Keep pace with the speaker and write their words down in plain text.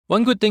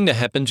One good thing that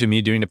happened to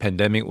me during the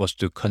pandemic was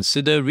to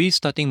consider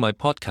restarting my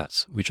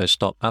podcast, which I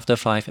stopped after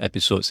 5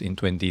 episodes in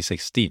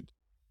 2016.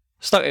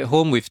 Stuck at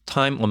home with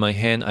time on my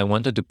hand, I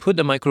wanted to put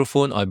the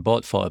microphone I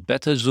bought for a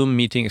better Zoom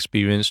meeting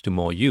experience to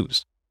more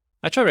use.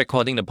 I tried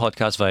recording the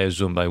podcast via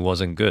Zoom, but it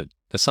wasn't good.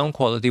 The sound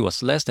quality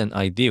was less than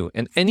ideal,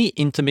 and any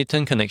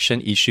intermittent connection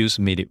issues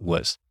made it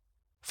worse.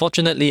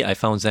 Fortunately, I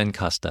found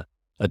Zencastr,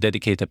 a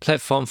dedicated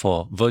platform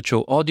for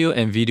virtual audio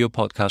and video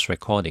podcast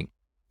recording.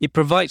 It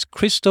provides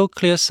crystal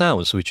clear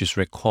sounds which is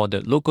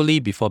recorded locally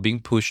before being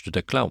pushed to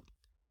the cloud.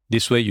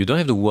 This way, you don't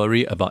have to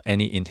worry about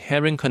any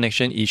inherent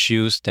connection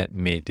issues that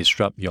may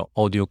disrupt your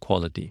audio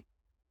quality.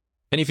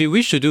 And if you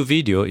wish to do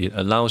video, it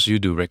allows you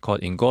to record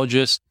in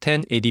gorgeous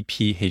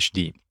 1080p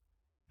HD.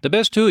 The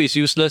best tool is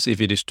useless if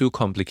it is too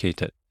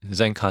complicated.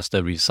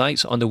 Zencastr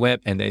resides on the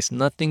web and there is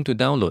nothing to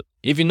download.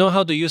 If you know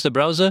how to use the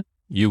browser,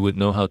 you would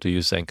know how to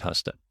use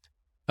Zencastr.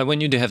 I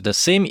want you to have the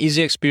same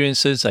easy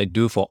experiences I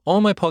do for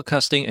all my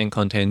podcasting and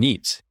content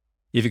needs.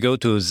 If you go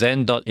to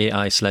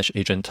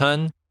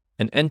zen.ai/agenttan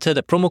and enter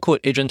the promo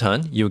code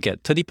AgentTan, you'll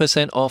get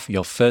 30% off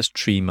your first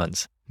 3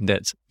 months.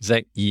 That's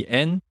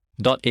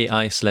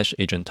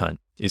zen.ai/agenttan.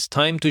 It's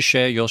time to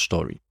share your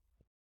story.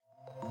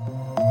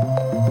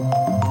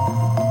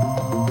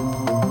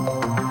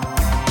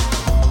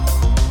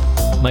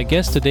 My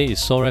guest today is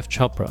Saurav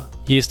Chopra.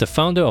 He is the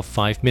founder of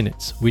 5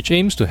 Minutes, which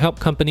aims to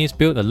help companies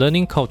build a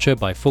learning culture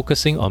by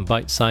focusing on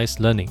bite-sized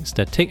learnings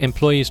that take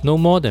employees no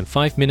more than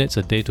 5 minutes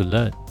a day to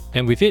learn,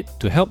 and with it,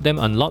 to help them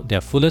unlock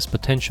their fullest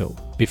potential.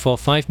 Before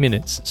 5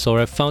 Minutes,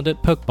 Saurav founded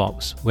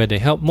Perkbox, where they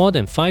help more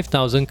than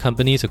 5,000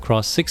 companies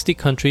across 60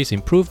 countries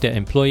improve their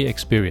employee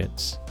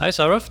experience. Hi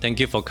Saurav, thank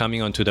you for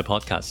coming onto the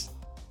podcast.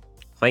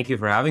 Thank you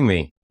for having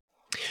me.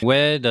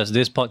 Where does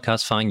this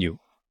podcast find you?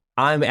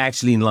 I'm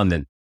actually in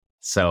London.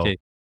 So, Okay.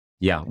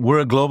 Yeah, we're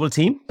a global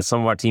team.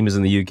 Some of our team is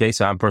in the UK,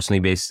 so I'm personally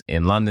based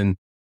in London.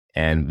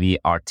 And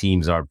our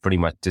teams are pretty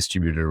much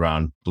distributed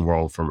around the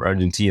world, from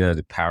Argentina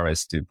to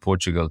Paris to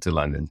Portugal to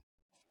London.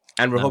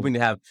 And we're hoping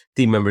to have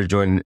team members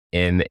join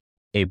in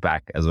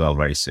APAC as well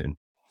very soon.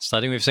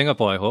 Starting with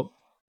Singapore, I hope.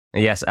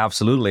 Yes,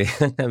 absolutely.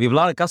 We have a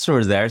lot of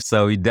customers there,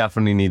 so we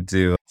definitely need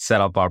to set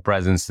up our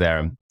presence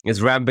there. It's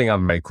ramping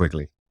up very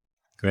quickly.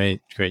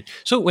 Great.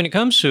 So when it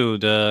comes to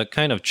the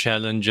kind of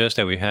challenges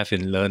that we have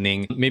in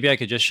learning, maybe I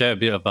could just share a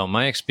bit about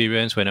my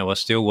experience when I was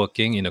still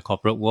working in the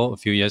corporate world a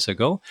few years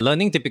ago.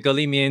 Learning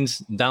typically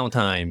means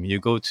downtime. You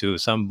go to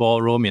some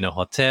ballroom in a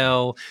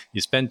hotel,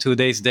 you spend 2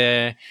 days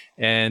there,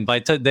 and by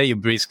third day, you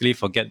basically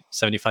forget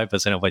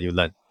 75% of what you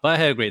learned. But I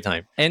had a great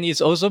time. And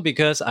it's also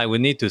because I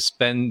would need to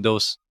spend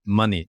those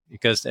money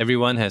because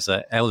everyone has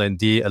a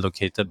L&D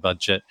allocated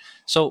budget.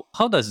 So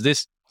how does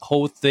this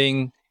whole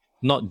thing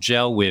not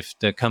gel with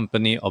the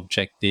company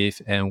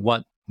objective and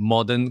what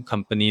modern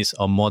companies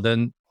or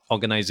modern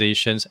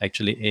organizations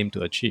actually aim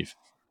to achieve?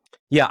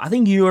 Yeah, I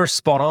think you are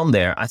spot on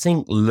there. I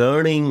think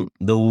learning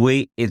the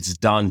way it's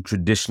done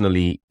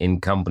traditionally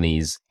in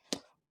companies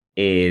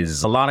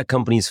is a lot of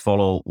companies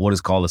follow what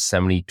is called a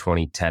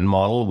 70-20-10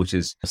 model, which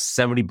is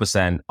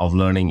 70% of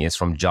learning is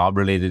from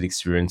job-related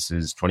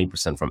experiences,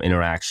 20% from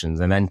interactions,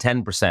 and then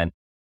 10%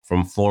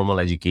 from formal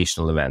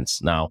educational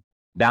events. Now,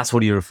 that's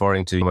what you're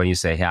referring to when you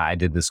say, yeah, I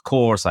did this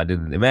course, I did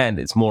an event.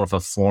 It's more of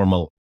a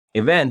formal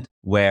event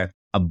where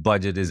a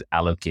budget is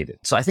allocated.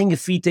 So I think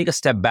if we take a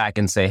step back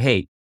and say,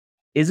 hey,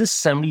 is this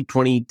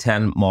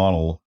 70-20-10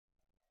 model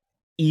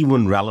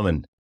even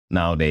relevant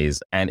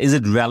nowadays? And is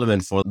it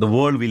relevant for the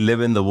world we live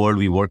in, the world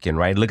we work in,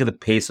 right? Look at the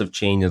pace of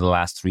change in the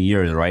last 3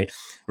 years, right?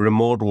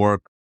 Remote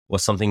work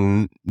was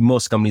something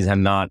most companies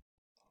had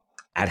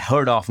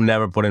heard of,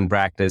 never put in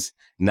practice.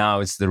 Now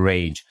it's the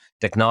rage.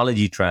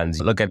 Technology trends.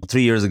 Look at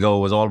 3 years ago,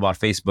 it was all about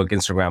Facebook,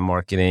 Instagram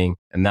marketing,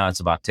 and now it's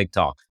about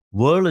TikTok.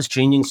 World is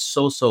changing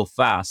so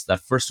fast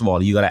that first of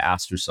all, you got to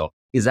ask yourself,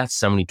 is that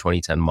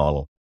 70-20-10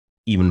 model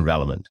even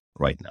relevant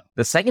right now?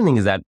 The second thing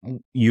is that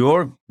the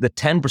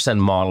 10%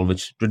 model,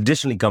 which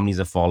traditionally companies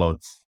have followed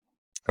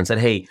and said,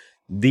 hey,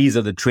 these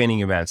are the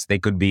training events. They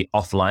could be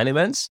offline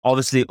events.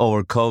 Obviously,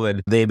 over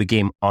COVID, they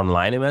became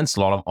online events, a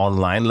lot of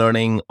online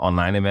learning,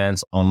 online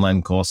events,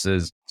 online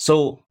courses.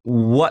 So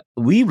what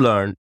we've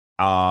learned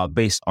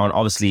based on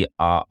obviously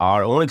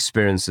our own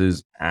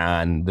experiences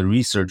and the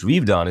research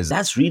we've done is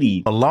that's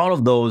really a lot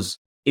of those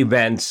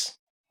events,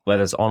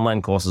 whether it's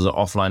online courses or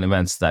offline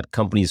events that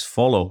companies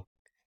follow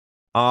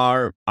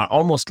are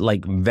almost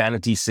like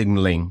vanity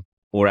signaling,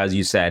 or as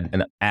you said,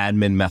 an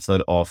admin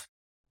method of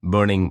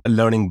burning a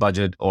learning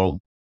budget or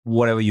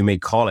whatever you may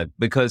call it,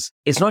 because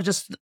it's not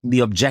just the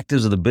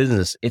objectives of the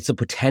business, it's the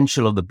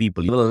potential of the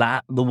people.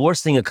 The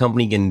worst thing a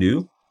company can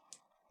do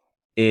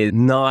is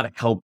not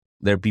help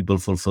their people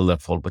fulfill their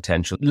full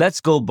potential.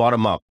 Let's go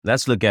bottom up.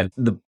 Let's look at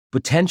the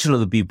potential of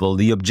the people,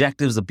 the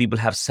objectives the people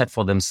have set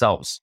for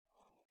themselves.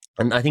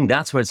 And I think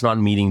that's where it's not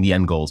meeting the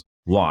end goals.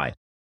 Why?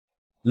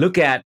 Look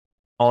at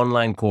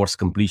online course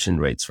completion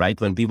rates,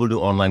 right? When people do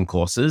online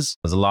courses,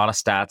 there's a lot of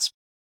stats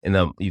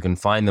you can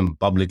find them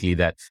publicly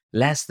that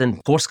less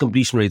than course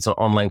completion rates on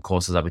online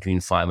courses are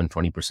between 5 and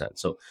 20%.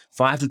 So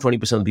 5 to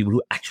 20% of the people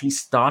who actually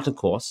start a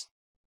course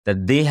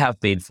that they have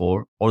paid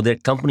for or their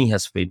company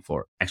has paid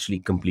for actually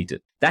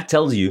completed. That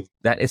tells you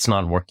that it's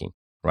not working,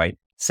 right?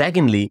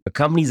 Secondly, the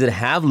companies that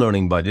have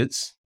learning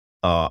budgets,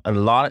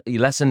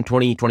 less than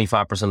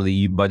 20-25% of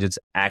the budgets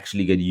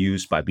actually get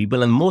used by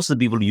people. And most of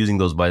the people using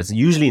those budgets,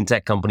 usually in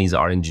tech companies,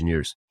 are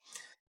engineers.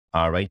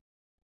 All right.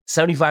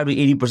 75 to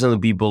 80% of the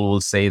people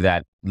will say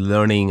that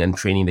learning and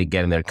training they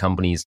get in their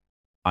companies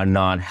are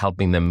not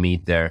helping them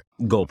meet their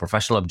goal,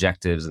 professional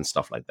objectives and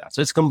stuff like that.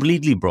 So it's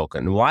completely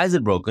broken. Why is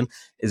it broken?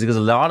 Is because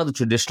a lot of the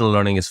traditional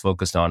learning is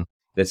focused on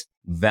this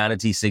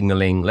vanity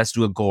signaling. Let's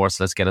do a course.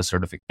 Let's get a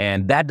certificate.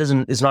 And that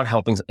is not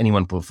helping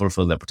anyone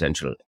fulfill their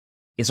potential.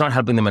 It's not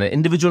helping them at an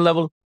individual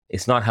level.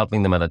 It's not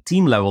helping them at a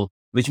team level,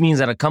 which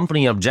means at a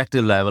company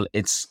objective level,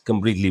 it's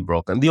completely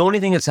broken. The only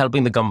thing it's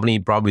helping the company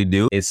probably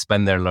do is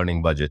spend their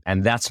learning budget.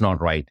 And that's not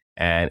right.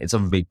 And it's a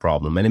big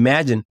problem. And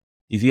imagine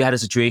if you had a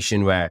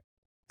situation where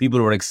people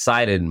were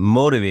excited,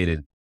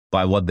 motivated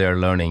by what they're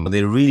learning.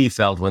 They really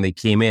felt when they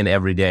came in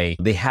every day,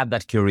 they had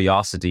that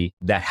curiosity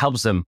that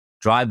helps them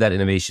drive that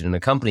innovation in a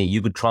company.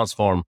 You could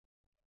transform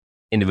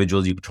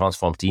individuals, you could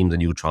transform teams,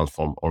 and you could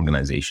transform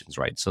organizations,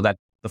 right? So that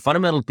the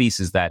fundamental piece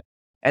is that,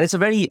 and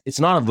it's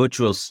not a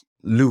virtuous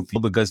loop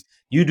because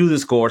you do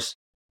this course,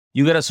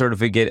 you get a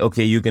certificate,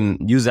 okay, you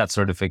can use that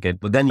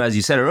certificate. But then, as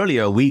you said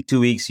earlier, a week, 2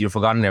 weeks, you've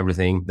forgotten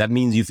everything. That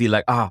means you feel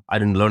like, I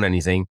didn't learn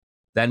anything.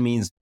 That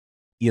means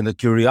the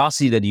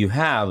curiosity that you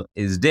have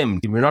is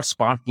dimmed. If we're not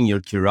sparking your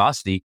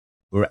curiosity,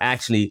 we're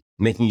actually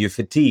making you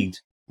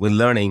fatigued with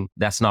learning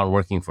that's not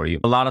working for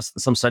you.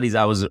 Some studies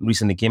I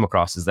recently came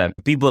across is that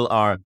people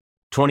are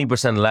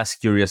 20% less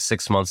curious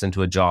 6 months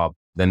into a job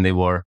than they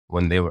were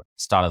when they were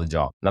started the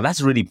job. Now that's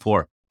a really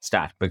poor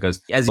stat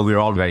because as we're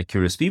all very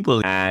curious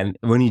people. And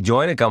when you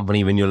join a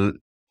company, when you're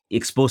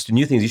exposed to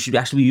new things, you should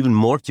actually be even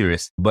more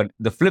curious. But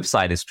the flip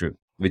side is true,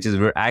 which is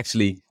we're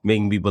actually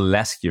making people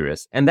less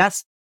curious. And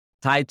that's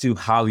tied to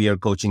how we are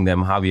coaching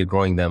them, how we are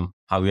growing them,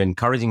 how we are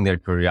encouraging their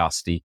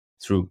curiosity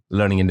through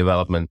learning and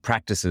development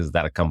practices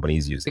that a company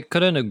is using. I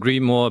couldn't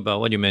agree more about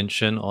what you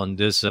mentioned on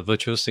this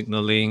virtual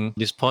signaling,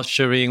 this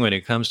posturing when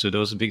it comes to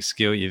those big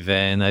scale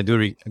events. I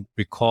do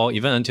recall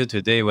even until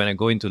today when I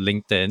go into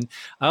LinkedIn,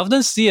 I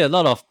often see a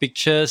lot of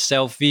pictures,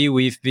 selfie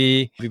with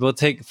me, people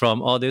take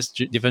from all this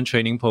different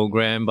training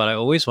program, but I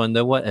always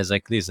wonder what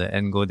exactly is the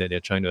end goal that they're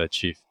trying to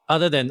achieve.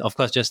 Other than, of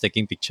course, just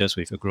taking pictures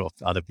with a group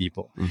of other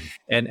people. Mm-hmm.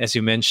 And as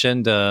you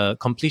mentioned, the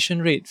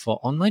completion rate for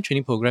online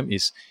training program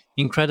is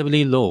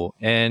incredibly low.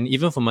 And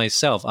even for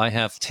myself, I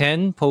have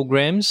 10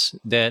 programs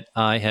that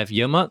I have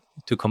earmarked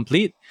to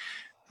complete.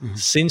 Mm-hmm.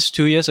 Since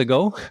 2 years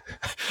ago.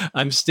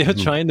 I'm still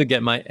trying to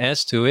get my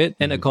ass to it.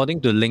 And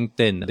according to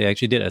LinkedIn, they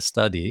actually did a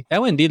study.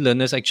 L&D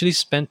learners actually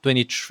spend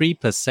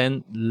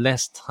 23%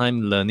 less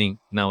time learning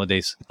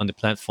nowadays on the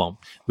platform,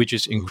 which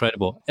is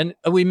incredible. And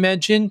we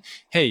imagine,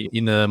 hey,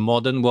 in a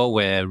modern world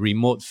where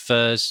remote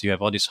first, you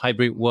have all this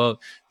hybrid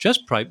work,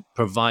 just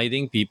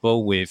providing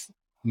people with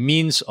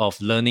means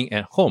of learning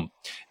at home,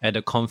 at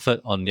the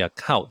comfort on their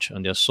couch,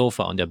 on their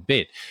sofa, on their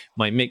bed,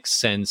 might make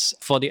sense.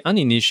 For the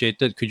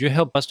uninitiated, could you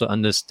help us to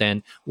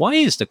understand why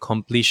is the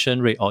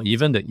completion rate or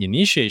even the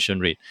initiation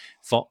rate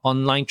for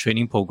online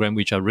training programs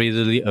which are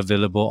readily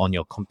available on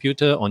your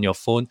computer, on your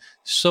phone,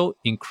 so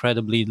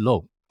incredibly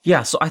low?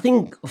 Yeah, so I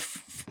think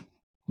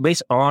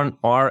based on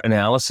our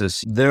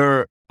analysis,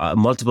 there are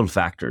multiple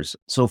factors.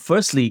 So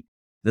firstly,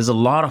 there's a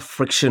lot of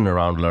friction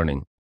around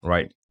learning,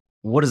 right?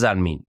 What does that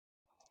mean?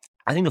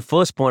 I think the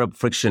first point of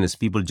friction is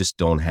people just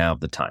don't have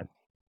the time,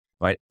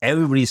 right?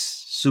 Everybody's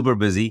super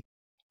busy.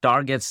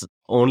 Targets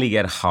only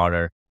get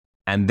harder.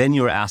 And then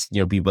you're asking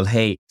your people,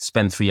 hey,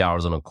 spend 3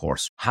 hours on a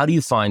course. How do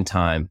you find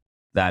time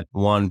that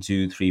 1,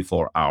 2, 3,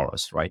 4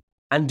 hours, right?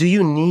 And do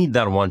you need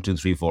that 1, 2,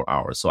 3, 4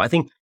 hours? So I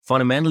think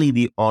fundamentally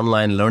the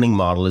online learning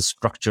model is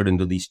structured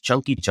into these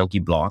chunky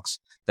blocks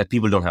that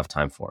people don't have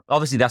time for.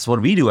 Obviously, that's what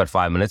we do at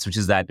 5 minutes, which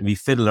is that we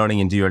fit learning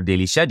into your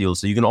daily schedule.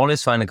 So you can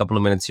always find a couple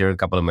of minutes here, a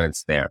couple of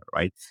minutes there,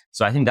 right?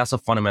 So I think that's a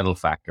fundamental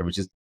factor, which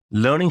is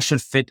learning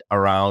should fit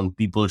around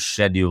people's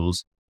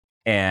schedules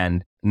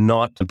and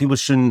not, people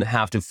shouldn't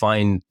have to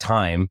find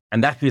time.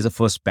 And that creates the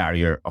first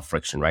barrier of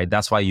friction, right?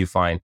 That's why you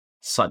find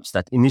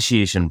that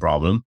initiation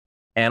problem.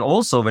 And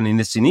also when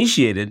it's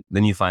initiated,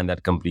 then you find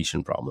that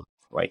completion problem,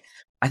 right?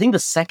 I think the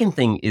second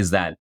thing is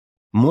that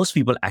most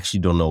people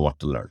actually don't know what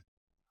to learn.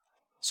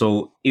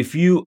 So if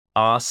you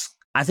ask,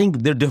 I think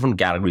there are different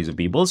categories of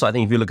people. So I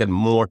think if you look at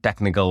more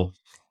technical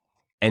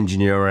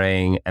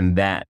engineering and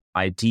that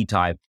IT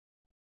type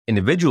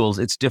individuals,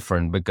 it's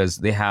different because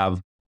they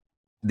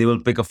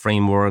will pick a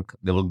framework,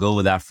 they will go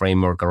with that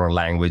framework or a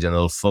language and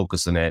they'll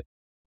focus on it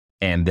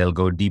and they'll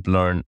go deep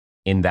learn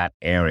in that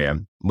area.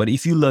 But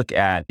if you look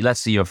at, let's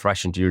say you're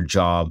fresh into your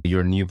job,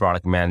 you're a new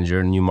product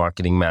manager, new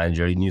marketing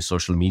manager, new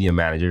social media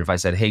manager. If I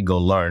said, hey, go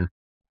learn,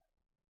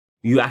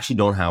 you actually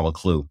don't have a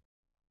clue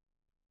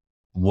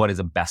what is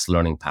the best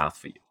learning path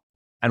for you.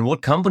 And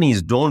what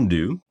companies don't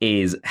do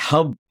is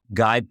help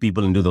guide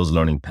people into those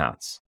learning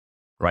paths,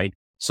 right?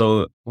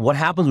 So what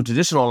happens with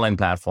traditional online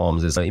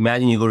platforms is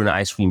imagine you go to an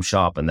ice cream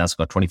shop and that's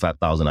got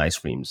 25,000 ice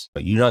creams,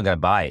 but you're not going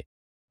to buy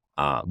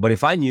But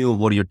if I knew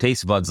what your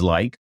taste buds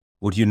like,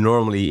 what you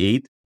normally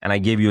eat, and I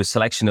gave you a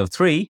selection of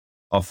 3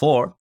 or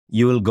 4,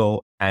 you will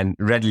go and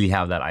readily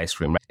have that ice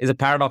cream. Right? It's a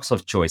paradox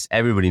of choice.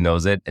 Everybody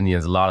knows it. And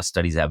there's a lot of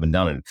studies have been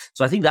done on it.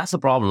 So I think that's the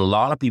problem. A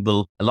lot of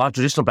people, a lot of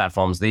traditional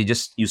platforms,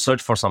 you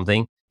search for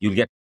something, you'll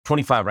get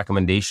 25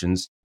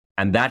 recommendations,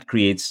 and that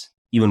creates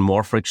even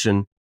more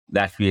friction.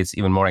 That creates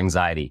even more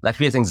anxiety. That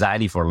creates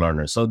anxiety for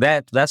learners. So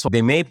that's what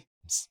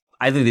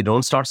either they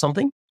don't start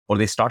something or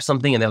they start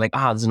something and they're like,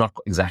 this is not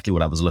exactly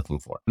what I was looking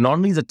for. Not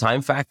only is the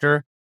time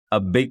factor a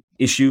big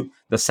issue,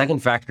 the second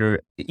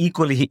factor,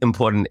 equally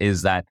important,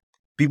 is that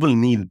people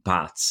need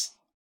paths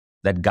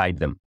that guide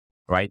them,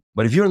 right?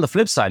 But if you're on the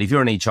flip side, if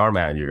you're an HR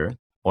manager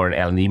or an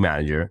L&D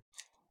manager,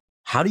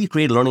 how do you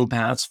create learning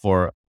paths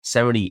for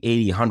 70,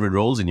 80, 100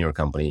 roles in your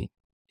company?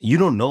 You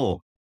don't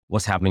know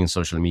what's happening in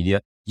social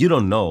media. You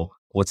don't know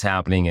what's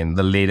happening in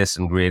the latest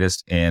and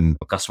greatest in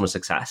customer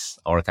success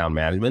or account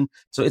management.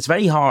 So it's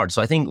very hard.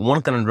 So I think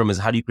one conundrum is,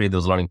 how do you create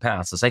those learning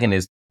paths? The second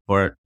is,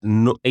 for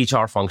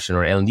HR function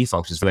or L&D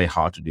function, it's very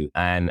hard to do.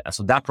 And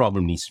so that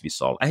problem needs to be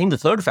solved. I think the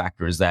third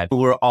factor is that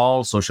we're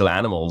all social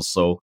animals.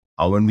 So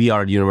when we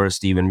are at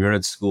university, when we're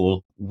at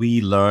school,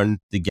 we learn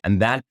together.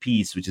 And that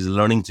piece, which is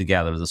learning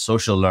together, the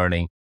social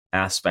learning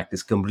aspect,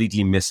 is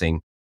completely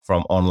missing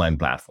from online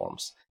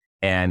platforms.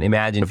 And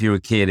imagine if you were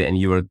a kid and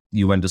you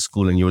went to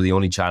school and you were the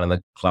only child in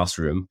the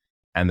classroom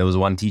and there was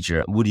one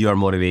teacher, would your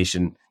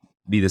motivation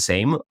be the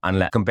same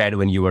compared to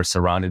when you were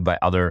surrounded by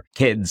other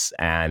kids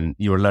and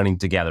you were learning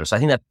together? So I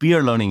think that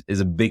peer learning is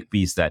a big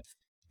piece that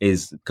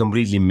is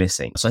completely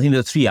missing. So I think there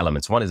are 3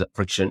 elements. One is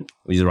friction,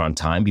 which is around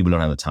time. People don't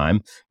have the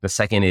time. The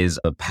second is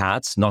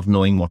paths, not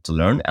knowing what to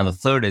learn. And the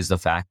third is the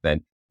fact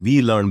that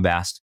we learn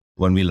best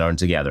when we learn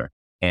together.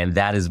 And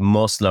that is,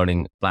 most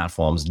learning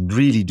platforms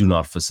really do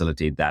not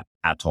facilitate that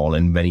at all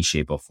in any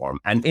shape or form.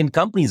 And in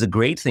companies, the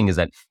great thing is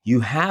that you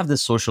have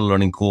this social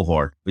learning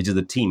cohort, which is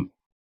the team,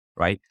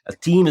 right? A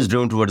team is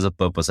driven towards a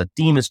purpose. A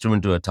team is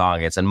driven to a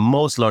targets. And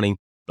most learning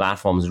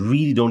platforms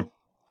really don't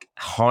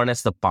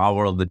harness the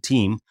power of the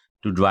team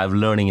to drive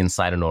learning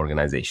inside an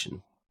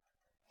organization.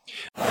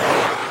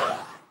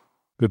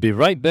 We'll be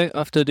right back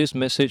after this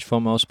message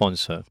from our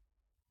sponsor.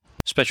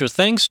 Special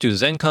thanks to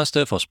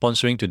Zencastr for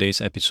sponsoring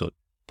today's episode.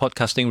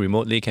 Podcasting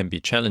remotely can be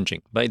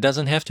challenging, but it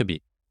doesn't have to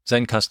be.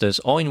 Zencastr's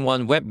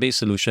all-in-one web-based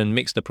solution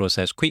makes the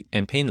process quick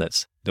and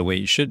painless, the way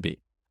it should be.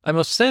 I'm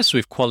obsessed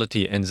with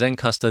quality, and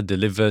Zencastr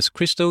delivers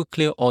crystal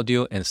clear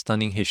audio and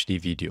stunning HD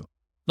video.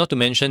 Not to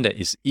mention that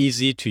it's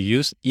easy to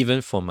use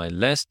even for my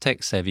less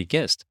tech-savvy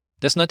guests.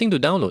 There's nothing to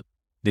download.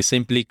 They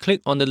simply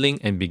click on the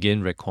link and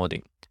begin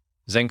recording.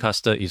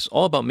 Zencastr is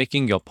all about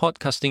making your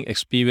podcasting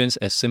experience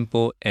as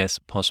simple as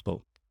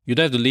possible. You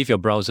don't have to leave your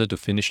browser to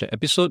finish the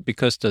episode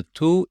because the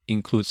tool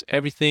includes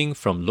everything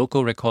from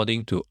local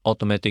recording to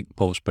automatic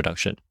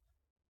post-production.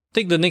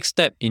 Take the next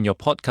step in your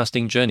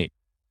podcasting journey.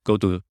 Go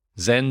to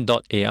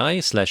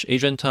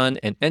zen.ai/AdrianTan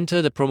and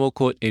enter the promo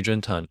code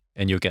AdrianTan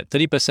and you'll get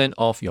 30%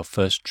 off your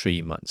first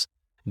 3 months.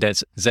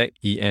 That's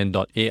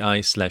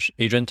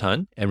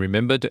zen.ai/AdrianTan and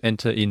remember to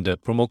enter in the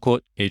promo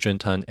code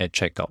AdrianTan at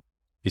checkout.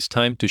 It's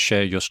time to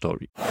share your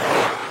story.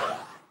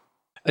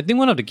 I think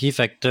one of the key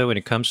factors when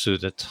it comes to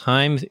the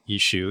time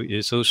issue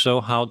is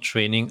also how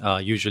training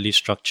are usually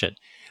structured.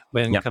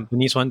 When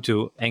companies want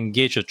to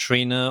engage a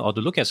trainer or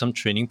to look at some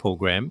training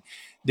program,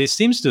 they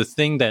seem to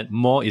think that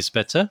more is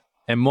better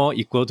and more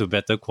equal to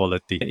better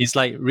quality. It's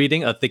like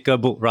reading a thicker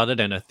book rather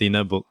than a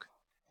thinner book.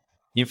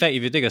 In fact,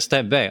 if you take a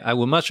step back, I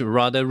would much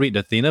rather read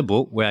the thinner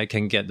book where I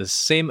can get the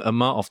same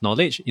amount of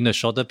knowledge in a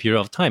shorter period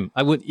of time.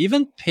 I would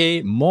even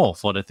pay more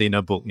for the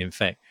thinner book, in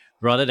fact,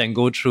 rather than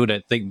go through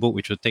that thick book,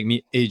 which would take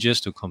me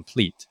ages to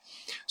complete.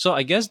 So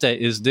I guess there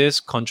is this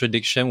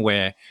contradiction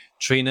where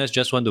trainers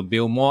just want to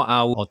build more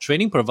hours, or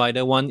training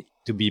provider want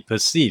to be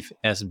perceived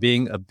as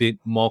being a bit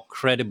more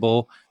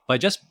credible by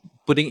just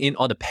putting in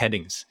all the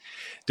paddings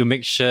to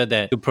make sure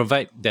that to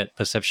provide that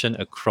perception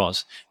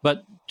across.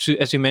 But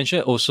as you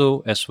mentioned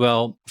also as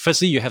well,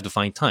 firstly, you have to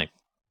find time.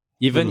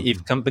 Even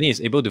if company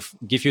is able to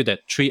give you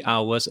that 3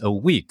 hours a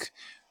week,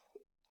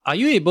 are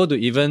you able to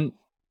even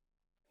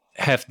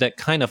have that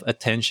kind of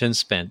attention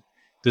span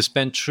to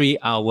spend 3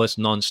 hours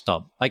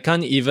non-stop? I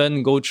can't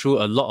even go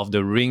through a lot of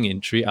the ring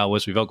in 3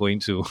 hours without going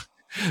to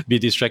be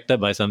distracted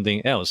by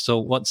something else. So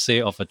what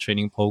say of a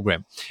training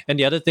program? And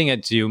the other thing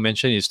that you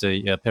mentioned is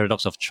the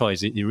paradox of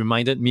choice. It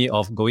reminded me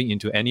of going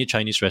into any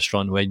Chinese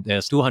restaurant where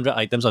there's 200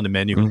 items on the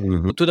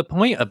menu. To the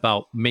point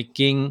about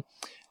making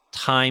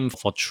time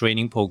for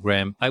training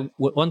program, I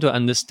would want to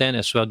understand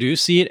as well, do you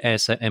see it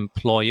as an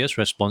employer's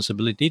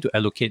responsibility to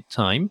allocate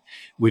time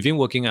within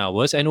working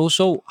hours? And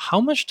also,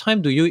 how much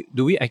time do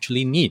we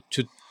actually need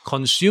to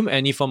consume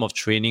any form of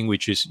training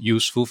which is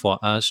useful for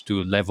us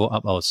to level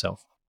up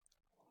ourselves?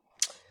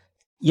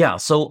 Yeah,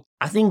 so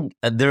I think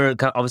there are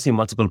obviously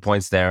multiple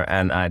points there,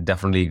 and I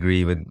definitely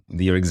agree with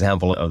your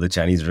example of the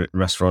Chinese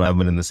restaurant. I've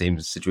been in the same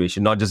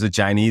situation, not just with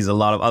Chinese, a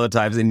lot of other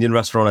types, Indian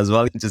restaurant as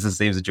well, just the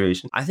same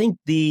situation. I think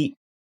the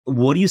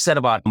what you said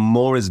about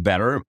more is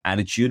better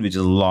attitude, which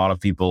is a lot of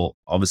people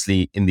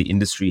obviously in the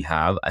industry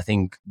have, I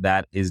think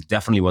that is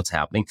definitely what's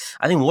happening.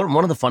 I think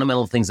one of the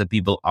fundamental things that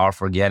people are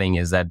forgetting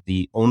is that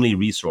the only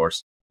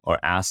resource or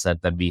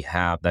asset that we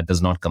have that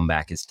does not come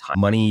back is time.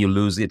 Money, you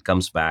lose, it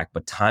comes back,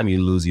 but time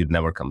you lose, it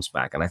never comes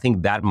back. And I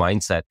think that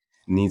mindset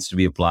needs to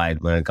be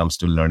applied when it comes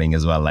to learning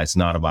as well. It's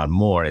not about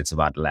more, it's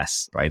about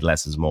less, right?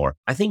 Less is more.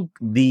 I think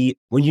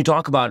when you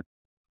talk about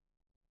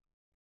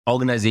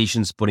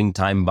organizations putting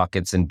time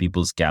buckets in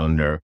people's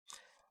calendar,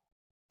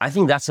 I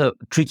think that's a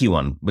tricky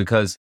one,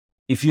 because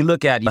if you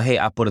look at, hey,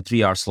 I put a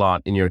 3-hour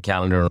slot in your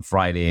calendar on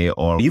Friday,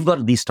 or you've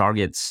got these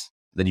targets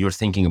that you're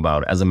thinking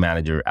about as a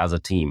manager, as a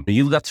team,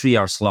 you've got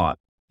 3-hour slot.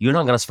 You're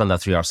not going to spend that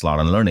 3-hour slot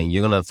on learning.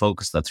 You're going to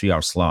focus that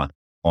 3-hour slot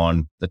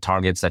on the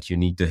targets that you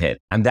need to hit.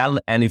 And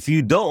if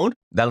you don't,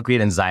 that'll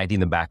create anxiety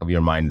in the back of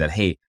your mind that,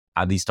 hey,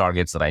 are these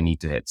targets that I need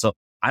to hit? So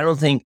I don't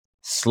think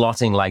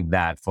slotting like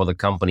that for the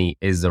company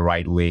is the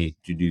right way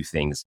to do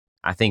things.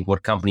 I think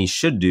what companies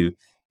should do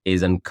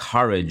is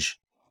encourage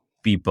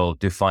people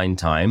to find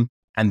time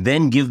and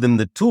then give them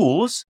the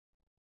tools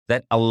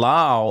that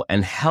allow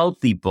and help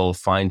people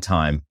find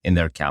time in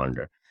their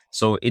calendar.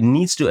 So it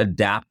needs to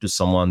adapt to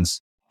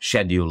someone's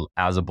schedule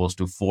as opposed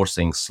to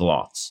forcing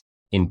slots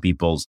in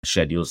people's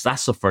schedules.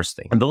 That's the first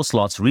thing. And those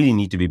slots really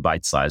need to be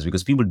bite-sized,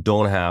 because people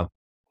don't have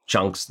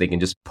chunks they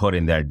can just put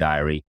in their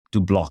diary to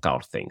block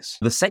out things.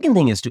 The second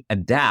thing is to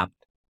adapt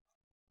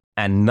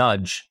and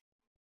nudge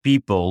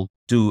people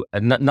to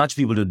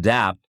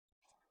adapt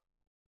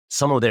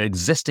some of their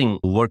existing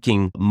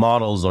working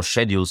models or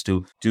schedules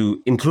to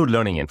include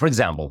learning in. For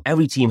example,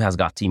 every team has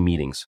got team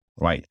meetings,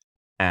 right?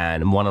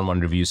 And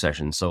one-on-one review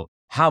sessions. So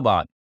how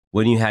about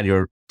when you had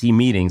your team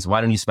meetings, why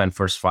don't you spend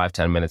first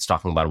 5-10 minutes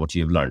talking about what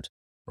you've learned,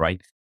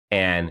 right?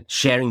 And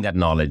sharing that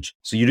knowledge.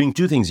 So you're doing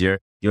two things here.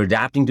 You're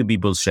adapting to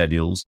people's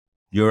schedules.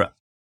 You're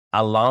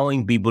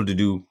allowing people to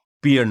do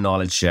peer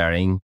knowledge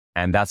sharing.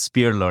 And that's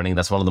peer learning.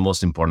 That's one of the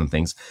most important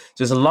things.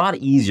 So it's a lot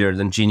easier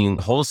than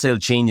wholesale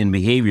change in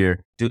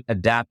behavior to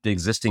adapt to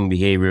existing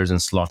behaviors and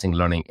slotting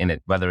learning in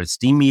it, whether it's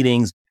team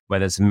meetings,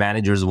 whether it's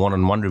managers'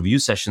 one-on-one review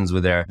sessions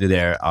with their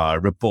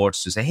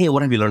reports to say, hey,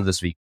 what have you learned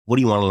this week? What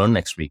do you want to learn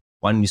next week?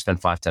 Why don't you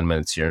spend 5-10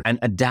 minutes here and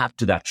adapt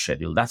to that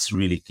schedule? That's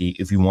really key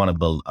if you want to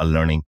build a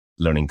learning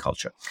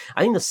culture.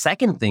 I think the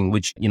second thing,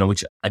 which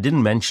I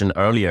didn't mention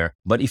earlier,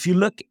 but if you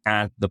look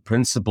at the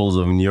principles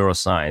of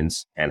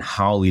neuroscience and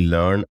how we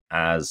learn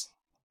as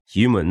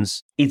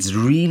humans, it's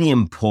really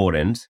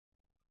important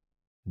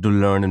to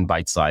learn in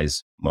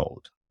bite-sized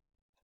mode.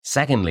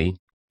 Secondly,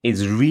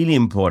 it's really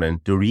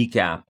important to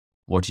recap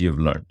what you've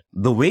learned.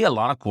 The way a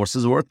lot of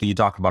courses work, you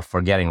talk about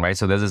forgetting, right?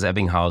 So there's this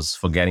Ebbinghaus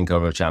forgetting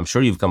curve, which I'm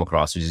sure you've come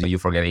across, which is you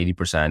forget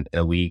 80% in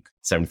a week,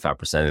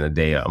 75% in a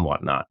day and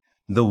whatnot.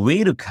 The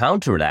way to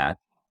counter that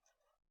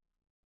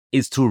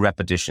is through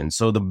repetition.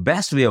 So the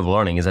best way of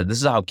learning is that this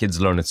is how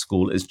kids learn at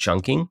school, is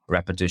chunking,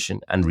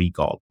 repetition, and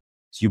recall.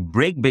 So you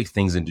break big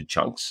things into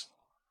chunks.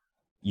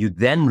 You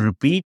then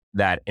repeat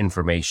that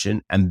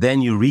information, and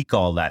then you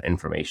recall that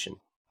information.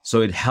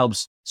 So it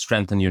helps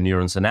strengthen your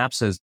neuron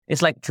synapses.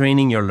 It's like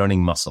training your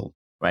learning muscle,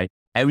 right?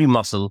 Every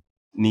muscle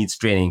needs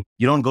training.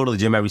 You don't go to the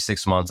gym every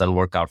 6 months and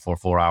work out for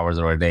 4 hours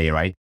or a day,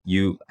 right?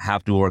 You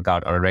have to work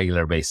out on a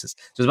regular basis.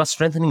 So it's about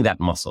strengthening that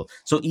muscle.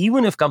 So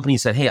even if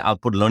companies said, hey, I'll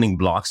put learning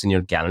blocks in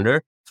your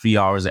calendar, 3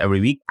 hours every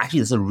week,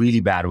 actually, that's a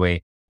really bad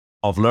way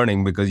of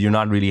learning, because you're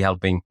not really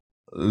helping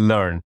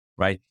learn,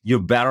 right? You're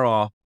better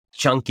off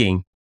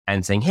chunking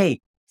and saying, hey,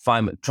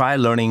 try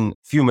learning a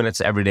few minutes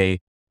every day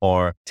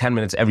or 10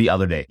 minutes every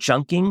other day.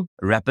 Chunking,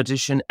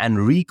 repetition,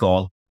 and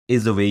recall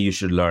is the way you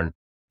should learn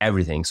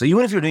everything. So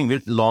even if you're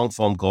doing long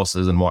form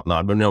courses and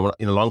whatnot, but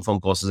long form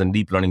courses and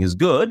deep learning is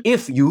good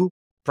if you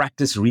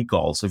practice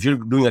recall. So if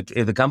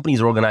the company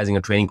is organizing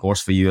a training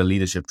course for you, a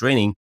leadership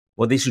training,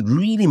 what they should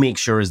really make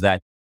sure is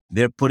that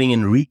they're putting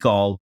in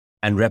recall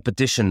and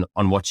repetition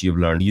on what you've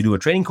learned. You do a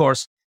training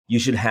course, you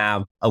should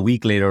have a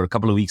week later, a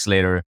couple of weeks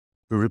later,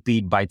 to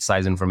repeat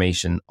bite-sized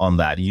information on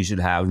that. You should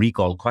have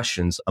recall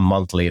questions a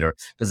month later,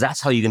 because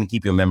that's how you're going to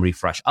keep your memory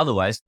fresh.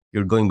 Otherwise,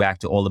 you're going back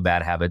to all the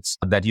bad habits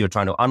that you're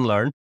trying to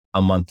unlearn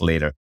a month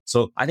later.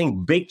 So I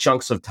think big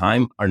chunks of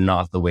time are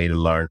not the way to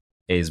learn,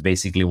 is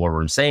basically what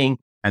we're saying.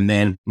 And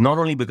then not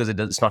only because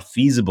it's not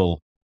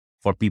feasible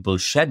for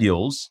people's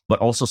schedules, but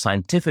also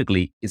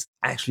scientifically, it's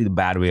actually the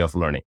bad way of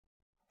learning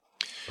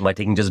by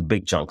taking just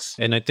big chunks.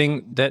 And I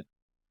think that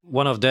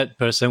one of that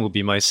person would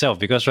be myself,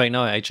 because right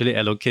now I actually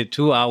allocate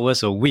 2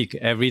 hours a week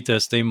every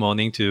Thursday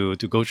morning to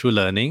go through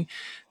learning.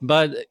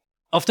 But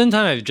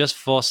oftentimes I just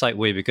fall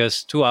sideway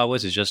because 2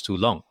 hours is just too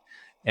long.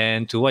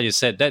 And to what you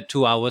said, that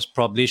 2 hours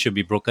probably should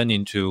be broken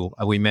into,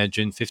 I would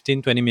imagine,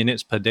 15-20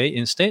 minutes per day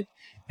instead.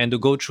 And to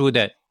go through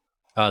that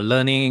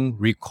learning,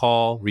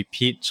 recall,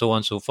 repeat, so on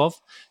and so forth,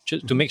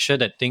 just to make sure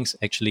that things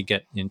actually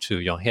get into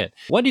your head.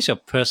 What is your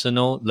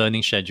personal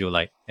learning schedule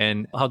like?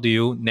 And how do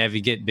you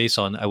navigate based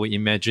on, I would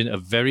imagine, a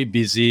very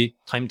busy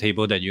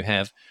timetable that you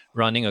have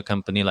running a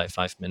company like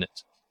 5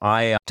 Minutes?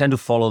 I tend to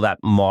follow that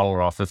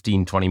model of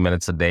 15-20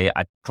 minutes a day.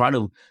 I try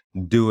to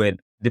do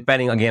it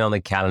depending again on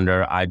the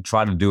calendar, I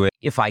try to do it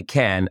if I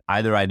can.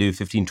 Either I do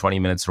 15, 20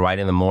 minutes right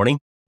in the morning,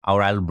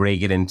 or I'll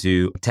break it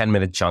into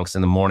 10-minute chunks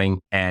in the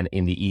morning and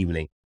in the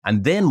evening.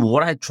 And then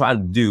what I try to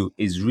do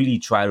is really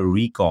try to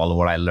recall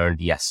what I learned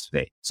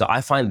yesterday. So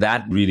I find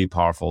that really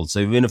powerful. So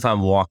even if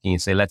I'm walking,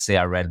 say, let's say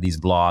I read these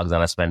blogs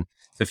and I spend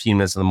 15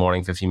 minutes in the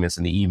morning, 15 minutes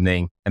in the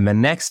evening, and the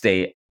next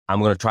day I'm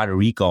going to try to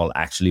recall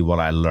actually what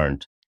I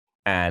learned.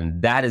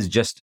 And that is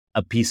just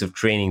a piece of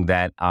training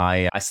that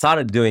I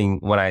started doing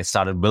when I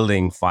started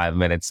building 5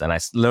 minutes, and I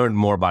learned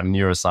more about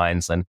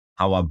neuroscience and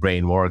how our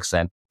brain works.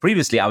 And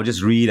previously I would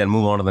just read and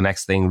move on to the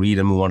next thing, read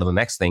and move on to the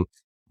next thing.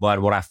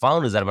 But what I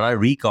found is that when I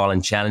recall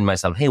and challenge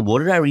myself, hey, what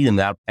did I read in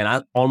that? And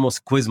I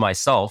almost quiz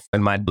myself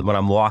when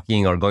I'm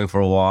walking or going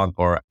for a walk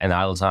or an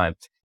idle time,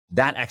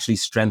 that actually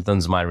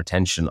strengthens my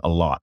retention a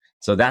lot.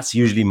 So that's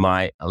usually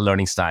my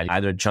learning style,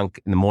 either a chunk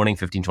in the morning,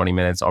 15, 20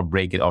 minutes, or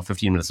break it, or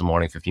 15 minutes in the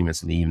morning, 15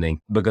 minutes in the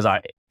evening, because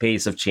our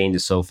pace of change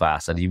is so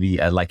fast that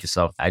like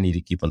yourself, I need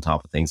to keep on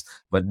top of things.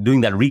 But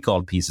doing that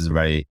recall piece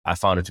I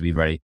found it to be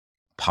very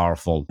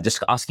powerful.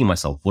 Just asking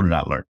myself, what did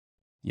I learn?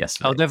 Yes.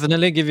 I'll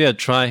definitely give you a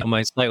try on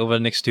my side over the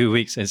next 2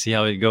 weeks and see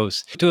how it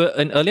goes. To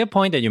an earlier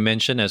point that you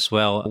mentioned as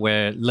well,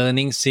 where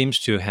learning seems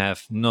to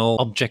have no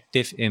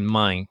objective in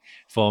mind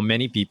for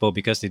many people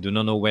because they do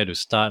not know where to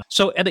start.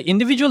 So at the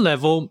individual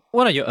level,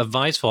 what are your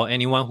advice for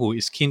anyone who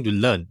is keen to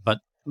learn but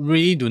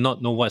really do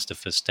not know what's the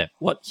first step?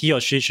 What he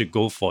or she should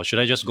go for? Should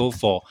I just go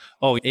for,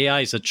 AI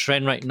is a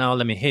trend right now,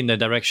 let me head in that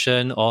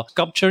direction? Or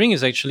sculpturing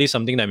is actually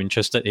something that I'm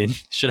interested in.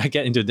 Should I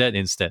get into that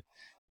instead?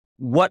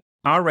 What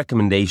our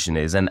recommendation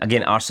is, and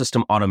again, our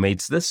system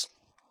automates this.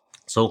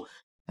 So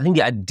I think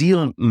the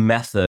ideal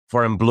method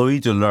for an employee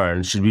to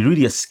learn should be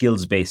really a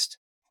skills-based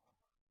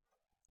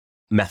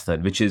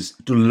method, which is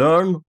to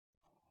learn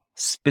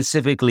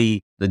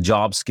specifically the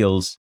job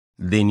skills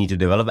they need to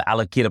develop,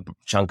 allocate a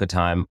chunk of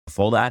time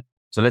for that.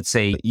 So let's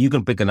say you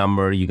can pick a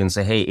number, you can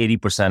say, hey,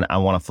 80% I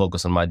want to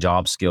focus on my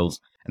job skills,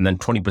 and then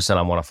 20%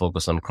 I want to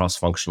focus on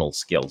cross-functional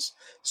skills.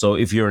 So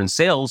if you're in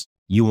sales,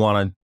 you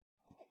want to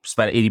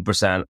spend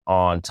 80%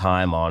 on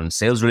time on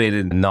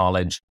sales-related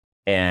knowledge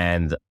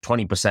and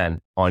 20%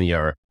 on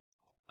your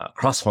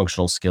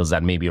cross-functional skills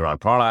that may be around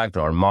product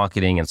or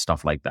marketing and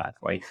stuff like that,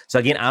 right? So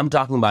again, I'm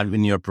talking about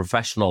in your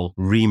professional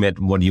remit,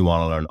 what do you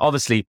want to learn?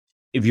 Obviously,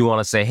 if you want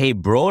to say, hey,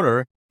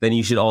 broader, then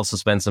you should also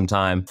spend some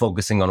time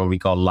focusing on what we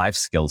call life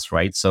skills,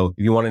 right? So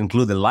if you want to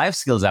include the life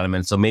skills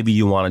element, so maybe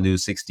you want to do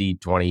 60,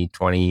 20,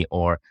 20,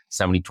 or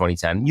 70, 20,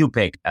 10, you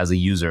pick as a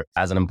user,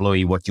 as an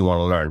employee, what you want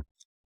to learn.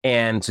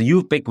 And so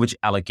you pick which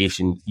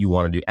allocation you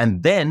want to do.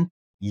 And then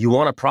you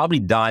want to probably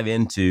dive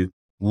into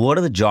what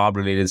are the job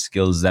related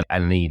skills that I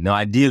need. Now,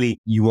 ideally,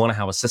 you want to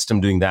have a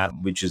system doing that,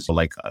 which is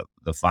like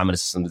the 5-minute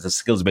system, the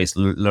skills-based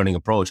learning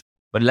approach.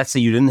 But let's say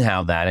you didn't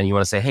have that and you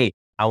want to say, hey,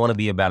 I want to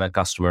be a better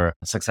customer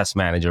success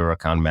manager or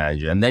account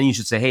manager. And then you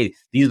should say, hey,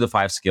 these are the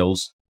 5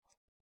 skills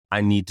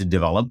I need to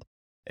develop.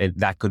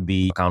 That could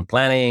be account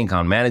planning,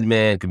 account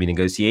management, it could be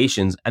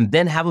negotiations, and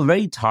then have a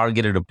very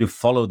targeted to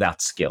follow that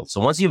skill.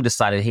 So once you've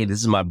decided, hey, this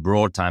is my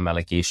broad time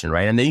allocation,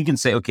 right? And then you can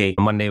say, okay,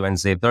 Monday,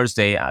 Wednesday,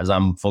 Thursday, as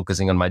I'm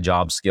focusing on my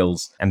job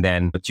skills. And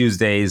then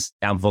Tuesdays,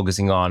 I'm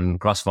focusing on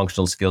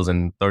cross-functional skills.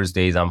 And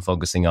Thursdays, I'm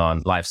focusing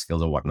on life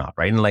skills or whatnot,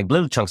 right? And like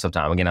little chunks of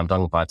time. Again, I'm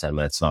talking about 10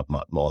 minutes, not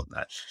more than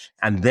that.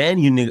 And then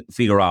you need to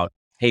figure out,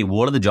 hey,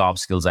 what are the job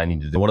skills I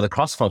need to do? What are the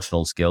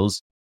cross-functional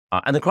skills?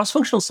 And the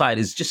cross-functional side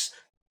is just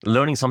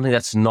learning something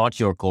that's not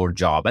your core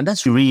job. And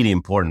that's really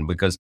important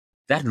because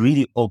that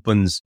really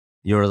opens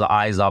your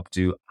eyes up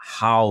to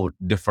how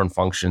different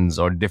functions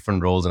or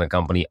different roles in a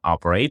company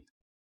operate.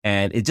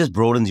 And it just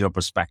broadens your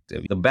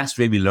perspective. The best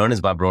way we learn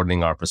is by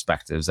broadening our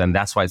perspectives. And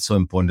that's why it's so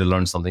important to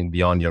learn something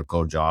beyond your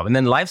core job. And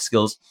then life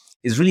skills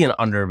is really an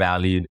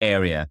undervalued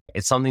area.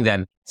 It's something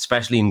that,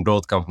 especially in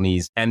growth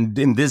companies, and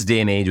in this day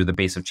and age with the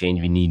pace of change,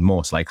 we need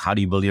most. Like, how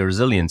do you build your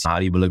resilience? How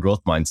do you build a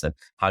growth mindset?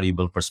 How do you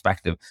build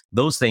perspective?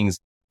 Those things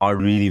are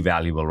really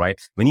valuable, right?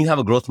 When you have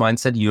a growth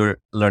mindset, you're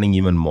learning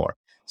even more.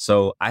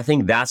 So I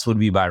think that's would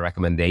be my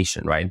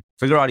recommendation, right?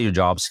 Figure out your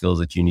job skills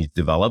that you need to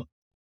develop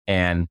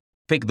and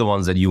pick the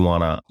ones that you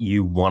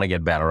wanna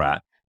get better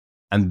at,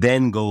 and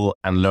then go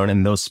and learn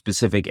in those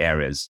specific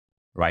areas,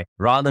 right?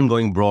 Rather than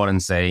going broad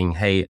and saying,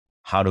 hey,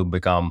 how to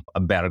become a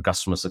better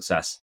customer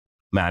success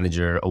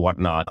manager or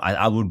whatnot.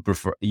 I would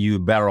prefer you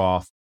better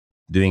off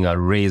doing a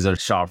razor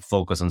sharp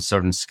focus on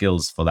certain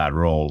skills for that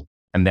role.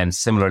 And then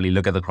similarly,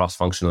 look at the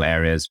cross-functional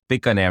areas,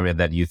 pick an area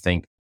that you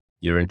think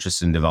you're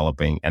interested in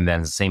developing. And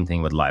then the same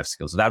thing with life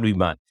skills. So that would be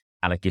my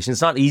allocation.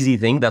 It's not an easy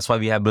thing. That's why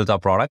we have built our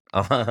product,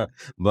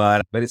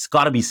 but it's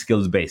got to be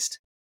skills-based.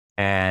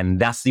 And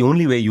that's the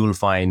only way you will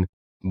find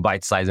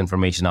bite-sized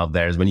information out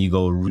there is when you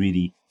go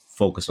really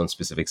focus on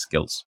specific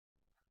skills.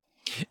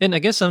 And I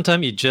guess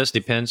sometimes it just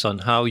depends on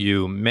how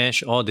you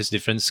mesh all these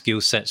different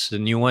skill sets, the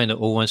new one and the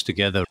old ones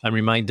together. I'm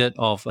reminded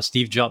of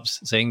Steve Jobs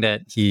saying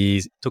that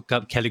he took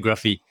up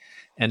calligraphy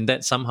and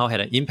that somehow had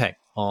an impact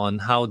on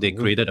how they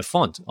created a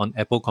font on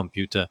Apple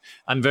computer.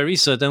 I'm very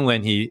certain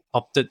when he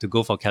opted to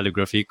go for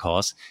calligraphy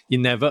course, it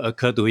never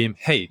occurred to him,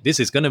 hey, this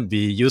is going to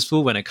be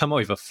useful when I come up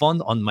with a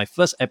font on my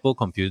first Apple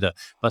computer.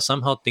 But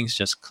somehow things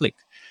just click.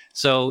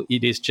 So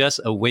it is just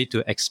a way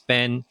to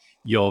expand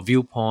your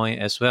viewpoint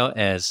as well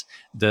as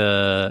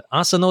the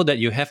arsenal that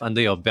you have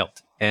under your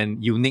belt,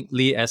 and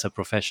uniquely as a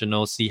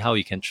professional see how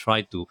you can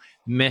try to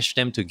mesh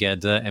them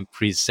together and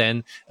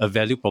present a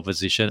value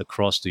proposition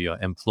across to your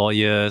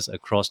employers,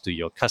 across to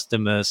your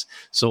customers,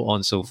 so on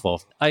and so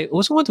forth. I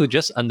also want to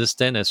just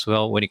understand as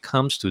well when it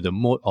comes to the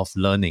mode of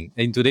learning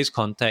in today's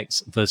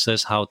context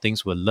versus how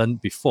things were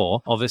learned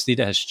before. Obviously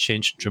that has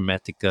changed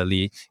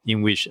dramatically,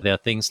 in which there are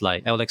things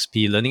like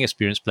LXP, learning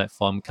experience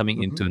platform,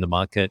 coming into the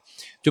market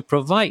to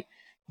provide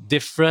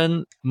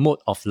different mode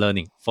of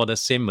learning for the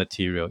same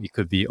material. It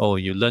could be, oh,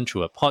 you learn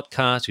through a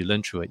podcast, you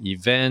learn through an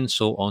event,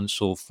 so on and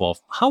so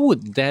forth. How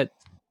would that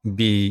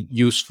be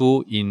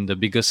useful in the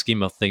bigger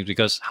scheme of things?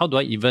 Because how do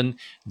I even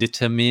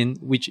determine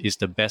which is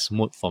the best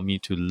mode for me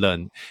to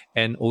learn?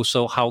 And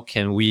also, how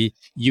can we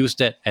use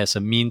that as a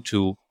mean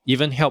to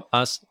even help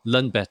us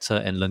learn better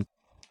and learn?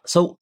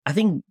 So I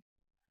think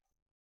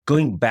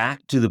going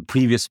back to the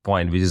previous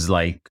point, which is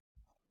like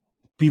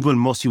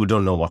most people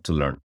don't know what to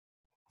learn,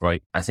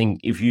 right? I think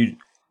if you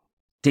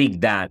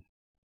take that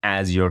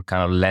as your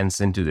kind of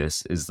lens into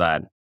this, is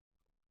that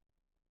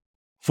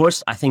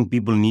first, I think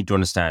people need to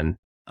understand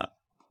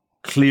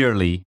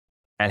clearly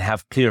and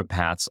have clear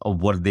paths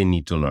of what they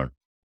need to learn,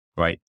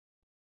 right?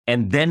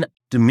 And then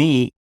to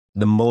me,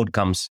 the mode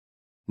comes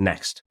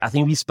next. I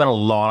think we spent a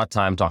lot of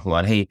time talking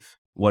about, hey,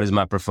 what is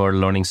my preferred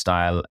learning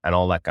style and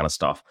all that kind of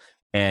stuff.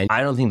 And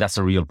I don't think that's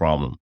a real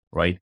problem,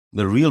 right?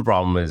 The real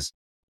problem is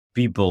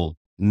people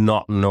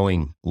not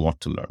knowing what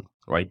to learn,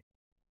 right?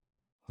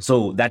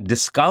 So that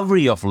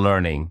discovery of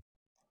learning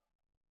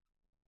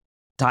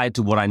tied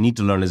to what I need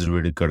to learn is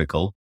really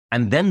critical.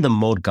 And then the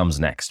mode comes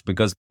next,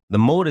 because the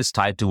mode is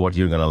tied to what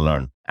you're going to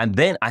learn. And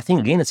then I think,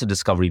 again, it's a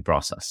discovery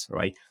process,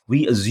 right?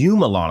 We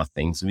assume a lot of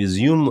things. We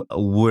assume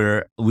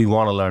where we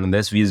want to learn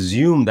this. We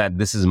assume that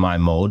this is my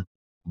mode.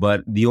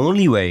 But the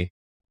only way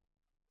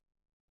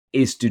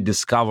is to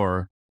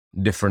discover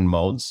different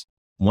modes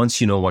once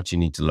you know what you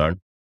need to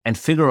learn and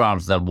figure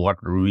out that what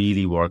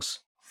really works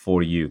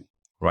for you,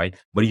 right?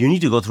 But you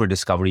need to go through a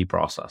discovery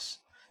process,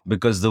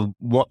 because the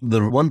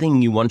one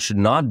thing one should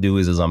not do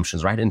is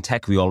assumptions, right? In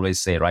tech, we always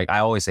say, right? I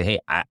always say, hey,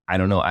 I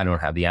don't know. I don't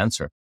have the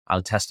answer.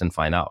 I'll test and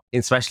find out.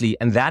 Especially,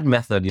 and that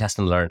method, test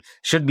and learn,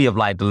 should be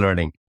applied to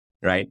learning,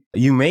 right?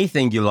 You may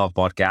think you love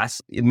podcasts.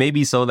 It may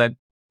be so that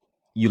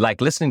you like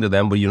listening to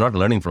them, but you're not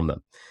learning from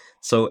them.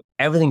 So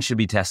everything should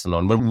be test and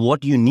learn. But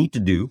what you need to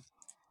do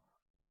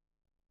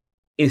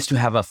is to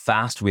have a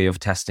fast way of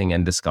testing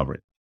and discovery,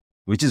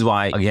 which is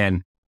why,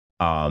 again,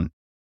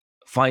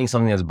 finding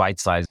something that's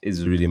bite-sized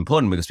is really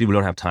important, because people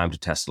don't have time to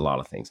test a lot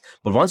of things.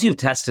 But once you've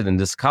tested and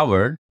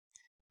discovered,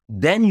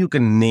 then you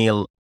can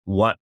nail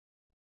what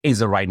is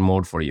the right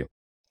mode for you,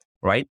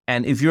 right?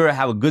 And if you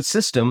have a good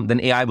system, then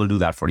AI will do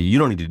that for you. You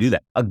don't need to do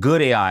that. A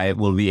good AI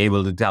will be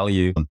able to tell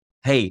you,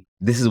 hey,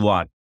 this is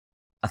what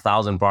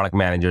 1,000 product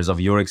managers of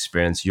your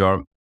experience,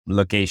 your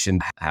location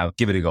have.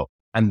 Give it a go.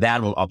 And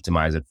that will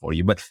optimize it for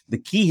you. But the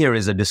key here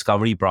is a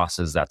discovery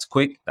process that's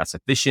quick, that's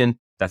efficient,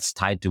 that's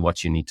tied to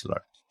what you need to learn.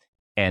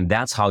 And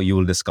that's how you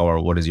will discover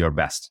what is your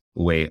best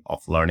way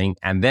of learning.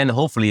 And then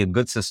hopefully a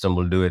good system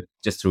will do it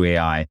just through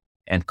AI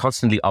and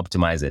constantly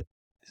optimize it.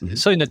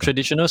 So in the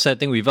traditional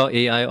setting, without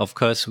AI, of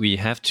course, we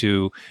have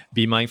to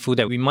be mindful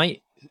that we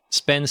might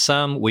spend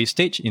some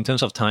wastage in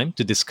terms of time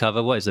to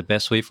discover what is the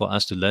best way for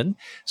us to learn.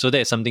 So that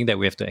is something that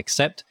we have to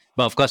accept.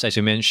 But of course, as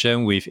you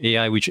mentioned, with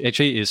AI, which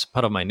actually is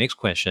part of my next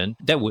question,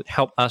 that would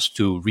help us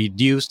to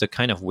reduce the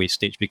kind of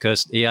wastage,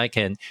 because AI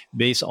can,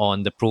 based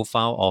on the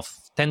profile of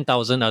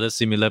 10,000 other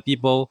similar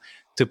people,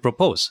 to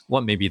propose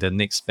what may be the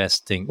next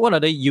best thing. What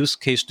other use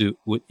case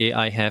would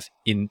AI have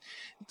in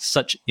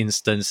such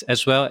instance?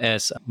 As well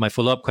as my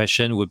follow-up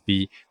question would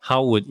be,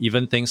 how would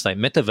even things like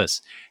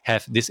metaverse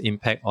have this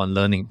impact on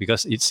learning?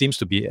 Because it seems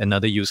to be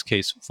another use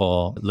case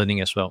for learning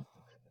as well.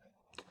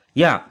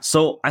 Yeah.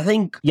 So I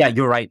think,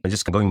 you're right.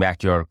 Just going back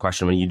to your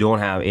question, when you don't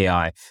have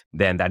AI,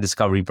 then that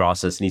discovery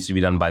process needs to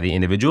be done by the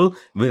individual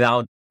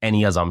without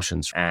any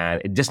assumptions.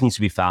 And it just needs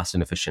to be fast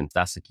and efficient.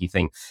 That's the key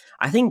thing.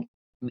 I think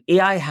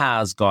AI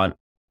has got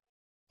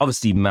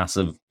obviously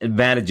massive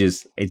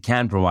advantages it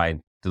can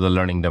provide to the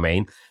learning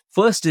domain.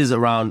 First is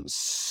around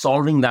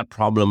solving that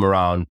problem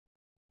around,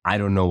 I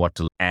don't know what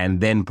to,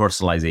 and then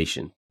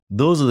personalization.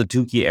 Those are the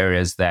two key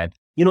areas that,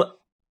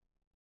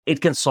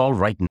 it can solve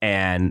right now.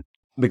 And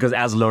because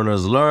as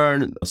learners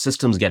learn,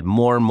 systems get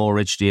more and more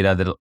rich data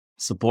that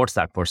supports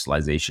that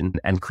personalization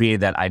and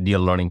create that ideal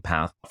learning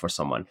path for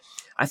someone.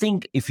 I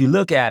think if you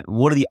look at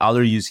what are the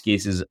other use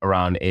cases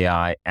around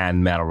AI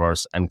and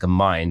metaverse and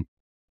combined,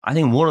 I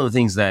think one of the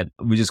things that,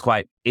 which is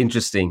quite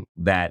interesting,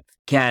 that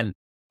can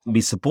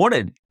be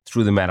supported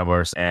through the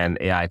metaverse and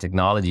AI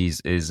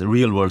technologies is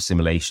real world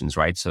simulations,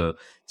 right? So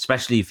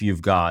especially if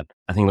you've got,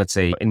 I think, let's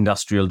say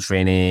industrial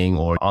training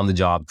or on the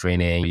job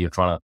training, you're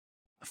trying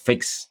to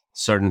fix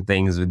certain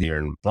things with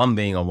your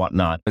plumbing or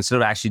whatnot, instead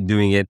of actually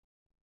doing it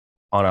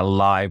on a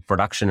live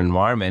production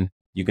environment,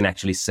 you can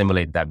actually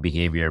simulate that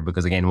behavior.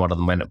 Because again, one of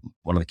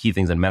the key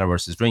things that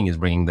metaverse is doing is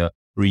bringing the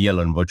real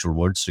and virtual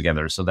worlds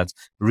together. So that's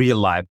real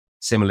live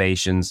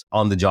simulations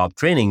on the job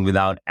training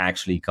without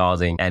actually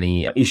causing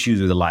any issues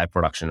with the live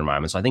production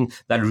environment. So I think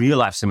that real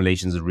life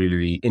simulations is really,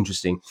 really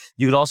interesting.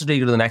 You could also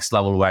take it to the next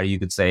level where you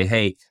could say,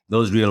 hey,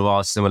 those real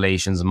world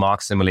simulations,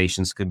 mock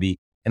simulations could be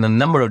in a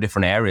number of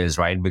different areas,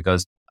 right?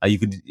 Because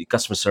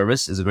customer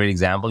service is a great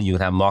example. You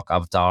could have mock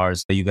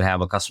avatars. You could have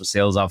a customer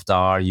sales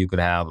avatar. You could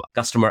have a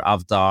customer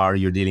avatar.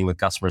 You're dealing with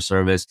customer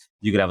service.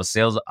 You could have a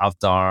sales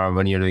avatar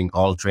when you're doing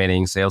call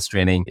training, sales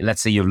training.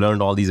 Let's say you've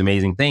learned all these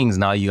amazing things.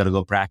 Now you got to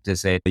go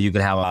practice it. You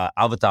could have an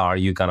avatar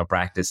you kind of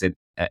practice it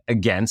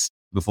against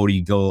before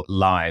you go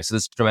live. So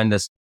there's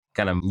tremendous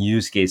kind of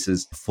use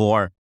cases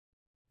for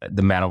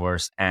the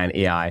metaverse and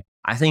AI.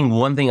 I think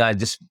one thing I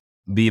just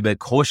be a bit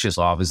cautious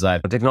of is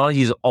that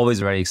technology is always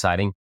very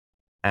exciting.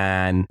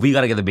 And we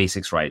got to get the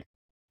basics right.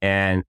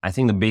 And I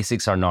think the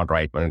basics are not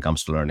right when it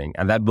comes to learning.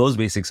 And those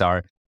basics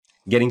are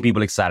getting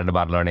people excited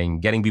about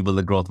learning, getting people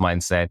the growth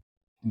mindset,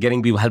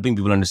 helping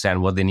people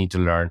understand what they need to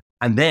learn.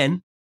 And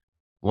then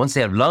once they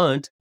have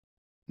learned,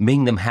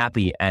 making them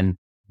happy and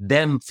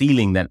them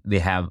feeling that they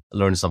have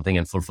learned something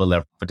and fulfill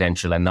their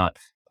potential and not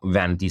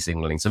vanity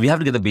signaling. So we have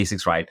to get the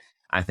basics right.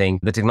 I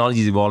think the technology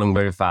is evolving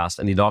very fast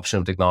and the adoption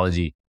of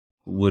technology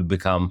would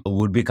become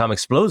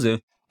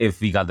explosive if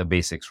we got the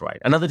basics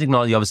right. Another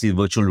technology, obviously,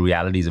 virtual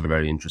reality is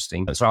very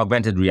interesting. So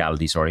augmented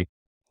reality, sorry.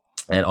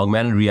 And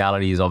augmented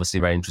reality is obviously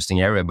a very interesting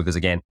area because,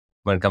 again,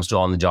 when it comes to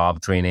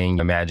on-the-job training,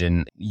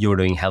 imagine you're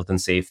doing health and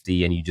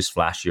safety and you just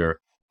flash your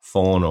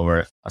phone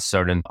over a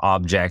certain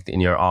object in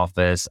your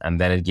office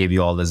and then it gave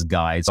you all this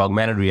guides. So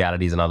augmented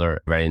reality is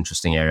another very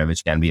interesting area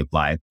which can be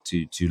applied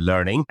to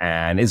learning.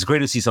 And it's great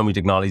to see so many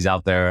technologies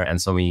out there and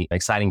so many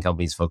exciting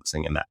companies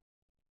focusing on that.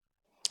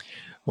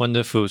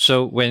 Wonderful.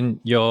 So when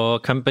your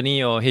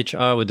company or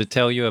HR were to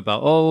tell you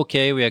about,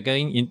 okay, we are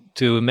going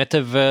into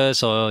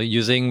metaverse or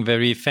using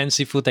very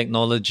fanciful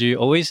technology,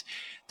 always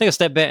take a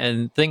step back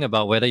and think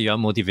about whether you are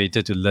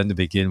motivated to learn to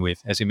begin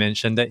with. As you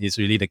mentioned, that is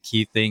really the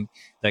key thing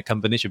that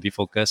companies should be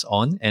focused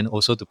on, and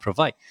also to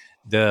provide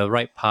the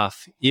right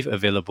path, if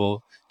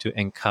available, to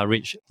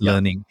encourage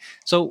learning.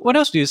 So what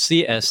else do you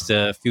see as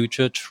the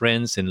future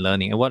trends in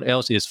learning? And what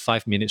else is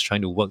 5 minutes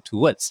trying to work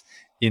towards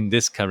in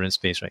this current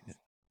space right now?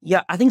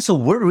 Yeah, I think so.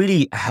 We're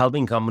really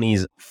helping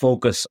companies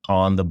focus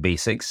on the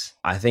basics.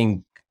 I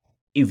think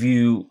if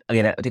you,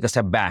 again, take a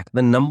step back,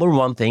 the number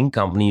one thing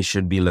companies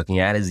should be looking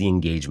at is the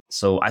engagement.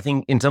 So I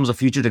think in terms of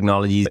future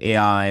technologies,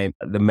 AI,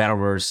 the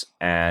metaverse,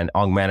 and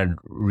augmented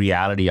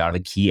reality are the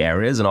key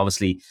areas. And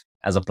obviously,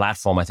 as a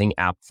platform, I think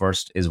app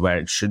first is where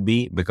it should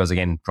be because,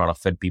 again, trying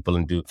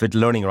to fit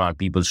learning around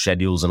people's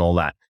schedules and all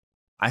that.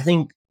 I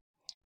think,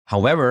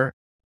 however,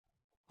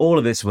 all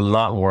of this will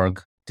not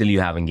work till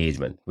you have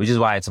engagement, which is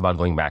why it's about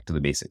going back to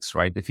the basics,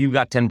 right? If you've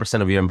got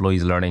 10% of your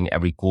employees learning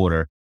every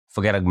quarter,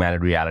 forget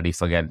augmented reality,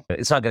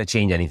 it's not going to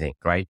change anything,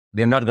 right?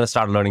 They're not going to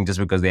start learning just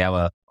because they have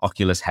a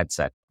Oculus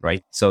headset,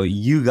 right? So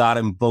you got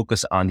to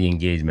focus on the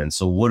engagement.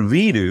 So what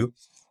we do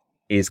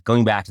is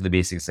going back to the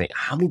basics, saying,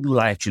 how many people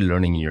are actually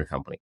learning in your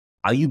company?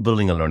 Are you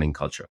building a learning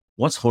culture?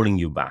 What's holding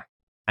you back?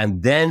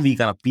 And then we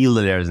kind of peel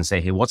the layers and say,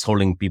 hey, what's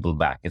holding people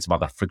back? It's about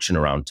that friction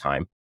around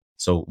time.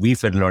 So we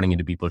fit learning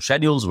into people's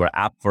schedules. We're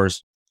app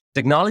first.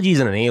 Technology is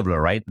an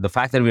enabler, right? The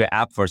fact that we're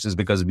app first is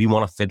because we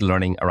want to fit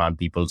learning around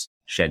people's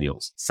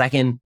schedules.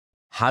 Second,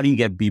 how do you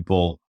give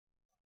people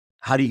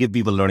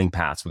learning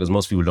paths? Because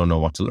most people don't know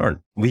what to learn.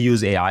 We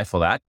use AI for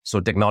that. So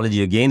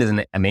technology, again, is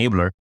an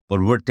enabler, but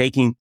we're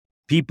taking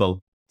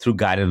people through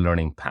guided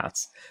learning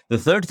paths. The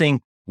third thing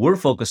we're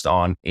focused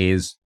on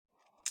is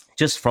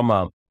just from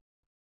a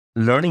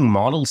learning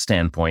model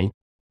standpoint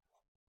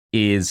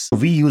is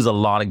we use a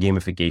lot of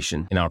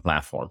gamification in our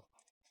platform.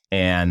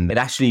 And it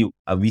actually,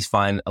 we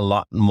find a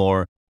lot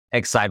more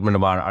excitement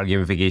about our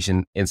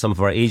gamification in some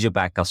of our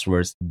Asia-Pac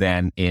customers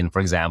than in,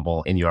 for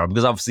example, in Europe,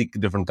 because obviously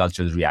different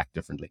cultures react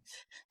differently.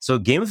 So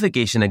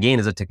gamification, again,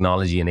 is a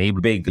technology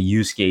enabled big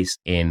use case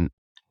in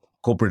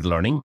corporate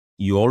learning.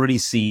 You already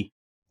see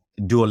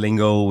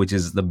Duolingo, which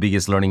is the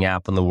biggest learning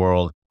app in the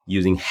world,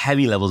 using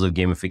heavy levels of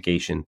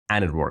gamification,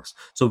 and it works.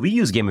 So we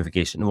use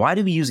gamification. Why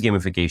do we use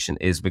gamification?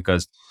 Is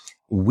because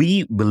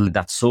we believe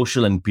that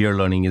social and peer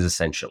learning is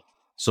essential.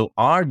 So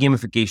our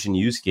gamification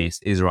use case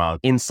is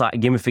around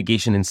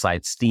gamification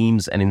inside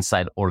teams and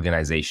inside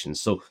organizations.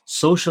 So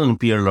social and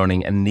peer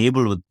learning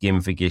enabled with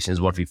gamification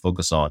is what we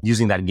focus on,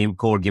 using that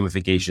core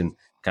gamification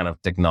kind of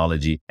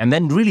technology. And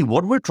then really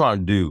what we're trying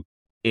to do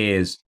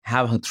is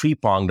have a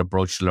three-pronged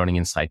approach to learning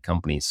inside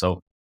companies.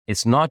 So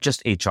it's not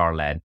just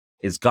HR-led.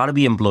 It's got to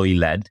be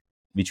employee-led,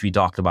 which we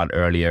talked about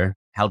earlier,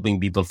 helping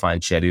people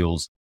find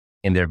schedules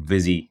in their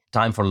busy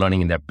time for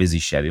learning in their busy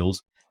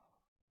schedules.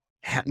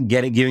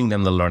 giving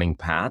them the learning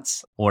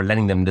paths or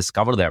letting them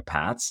discover their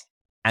paths.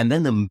 And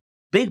then the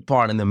big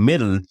part in the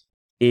middle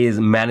is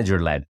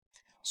manager-led.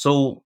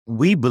 So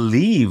we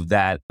believe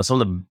that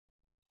some of the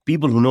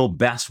people who know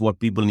best what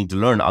people need to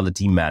learn are the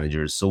team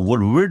managers. So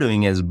what we're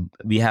doing is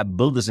we have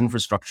built this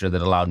infrastructure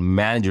that allowed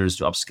managers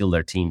to upskill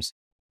their teams.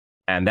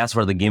 And that's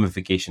where the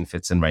gamification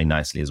fits in very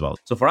nicely as well.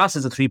 So for us,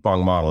 it's a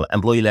three-pronged model: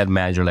 employee-led,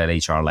 manager-led,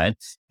 HR-led.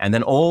 And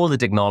then all the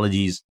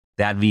technologies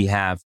that we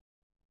have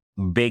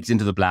baked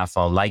into the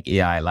platform, like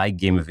AI, like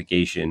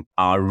gamification,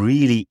 are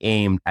really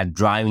aimed at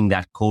driving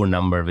that core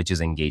number, which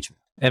is engagement.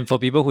 And for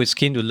people who is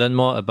keen to learn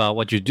more about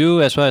what you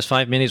do, as well as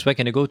 5 minutes, where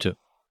can they go to?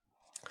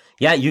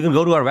 Yeah, you can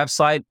go to our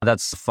website.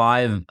 That's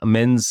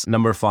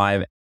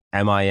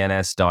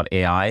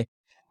 5mins.ai.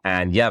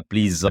 And yeah,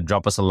 please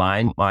drop us a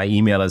line. My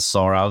email is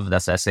Saurav,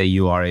 that's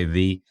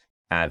Saurav,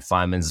 at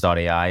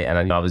 5mins.ai.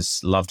 And I would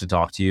love to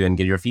talk to you and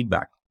get your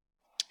feedback.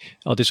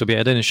 All this will be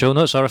added in the show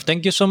notes. Saurav,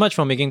 thank you so much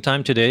for making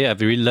time today.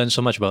 I've really learned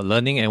so much about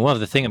learning. And one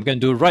of the things I'm going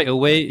to do right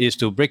away is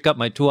to break up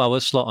my 2-hour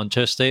slot on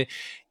Thursday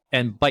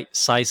and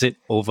bite-size it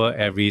over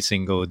every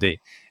single day.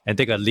 And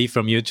take a leave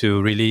from you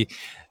to really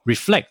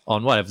reflect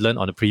on what I've learned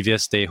on the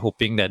previous day,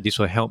 hoping that this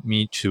will help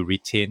me to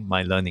retain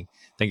my learning.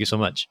 Thank you so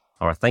much.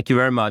 All right. Thank you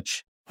very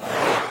much.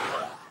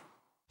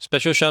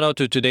 Special shout out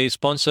to today's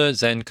sponsor,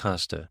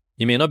 Zencastr.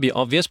 It may not be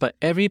obvious, but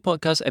every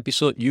podcast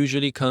episode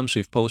usually comes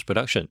with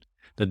post-production.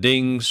 The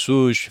ding,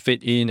 swoosh,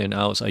 fade in and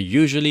outs are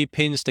usually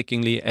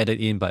painstakingly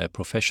added in by a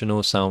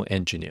professional sound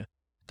engineer.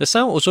 The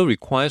sound also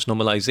requires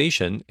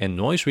normalization and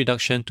noise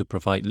reduction to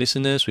provide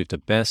listeners with the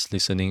best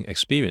listening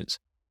experience.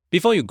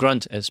 Before you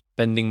grunt at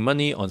spending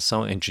money on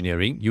sound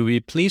engineering, you'll be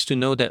pleased to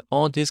know that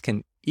all this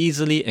can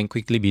easily and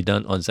quickly be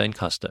done on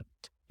Zencastr.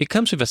 It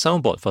comes with a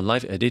soundboard for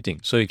live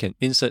editing, so you can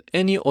insert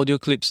any audio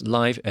clips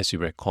live as you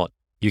record.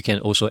 You can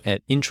also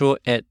add intro,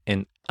 ad,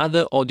 and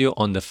other audio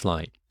on the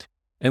fly.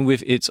 And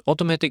with its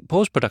automatic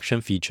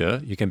post-production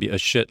feature, you can be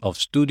assured of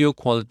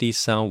studio-quality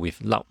sound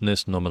with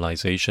loudness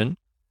normalization,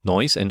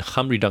 noise and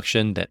hum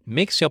reduction that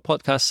makes your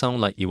podcast sound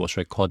like it was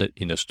recorded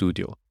in a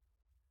studio.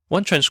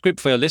 One transcript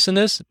for your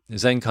listeners: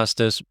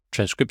 Zencastr's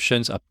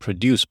transcriptions are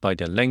produced by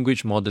their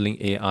language modeling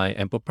AI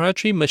and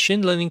proprietary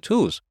machine learning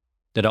tools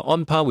that are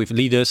on par with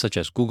leaders such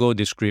as Google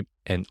Descript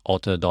and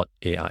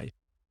Otter.ai.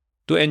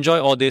 To enjoy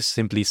all this,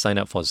 simply sign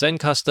up for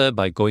Zencastr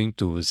by going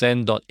to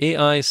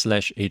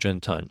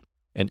zen.ai/AdrianTan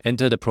and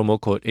enter the promo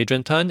code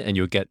AdrianTan and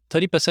you'll get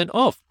 30%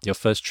 off your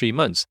first 3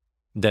 months.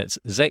 That's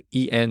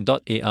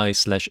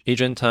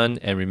zen.ai/AdrianTan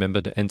and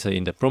remember to enter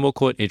in the promo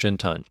code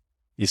AdrianTan.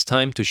 It's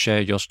time to share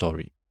your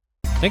story.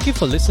 Thank you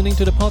for listening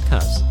to the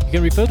podcast. You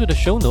can refer to the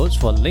show notes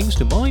for links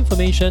to more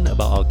information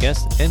about our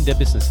guests and their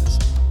businesses.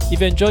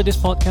 If you enjoyed this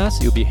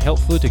podcast, it would be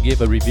helpful to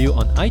give a review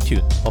on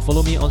iTunes or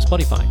follow me on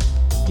Spotify.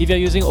 If you're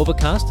using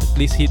Overcast,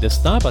 please hit the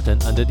star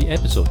button under the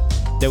episode.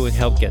 That will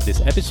help get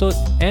this episode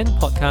and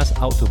podcast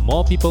out to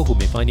more people who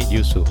may find it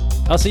useful.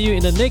 I'll see you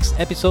in the next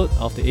episode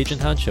of The Adrian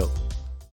Tan Show.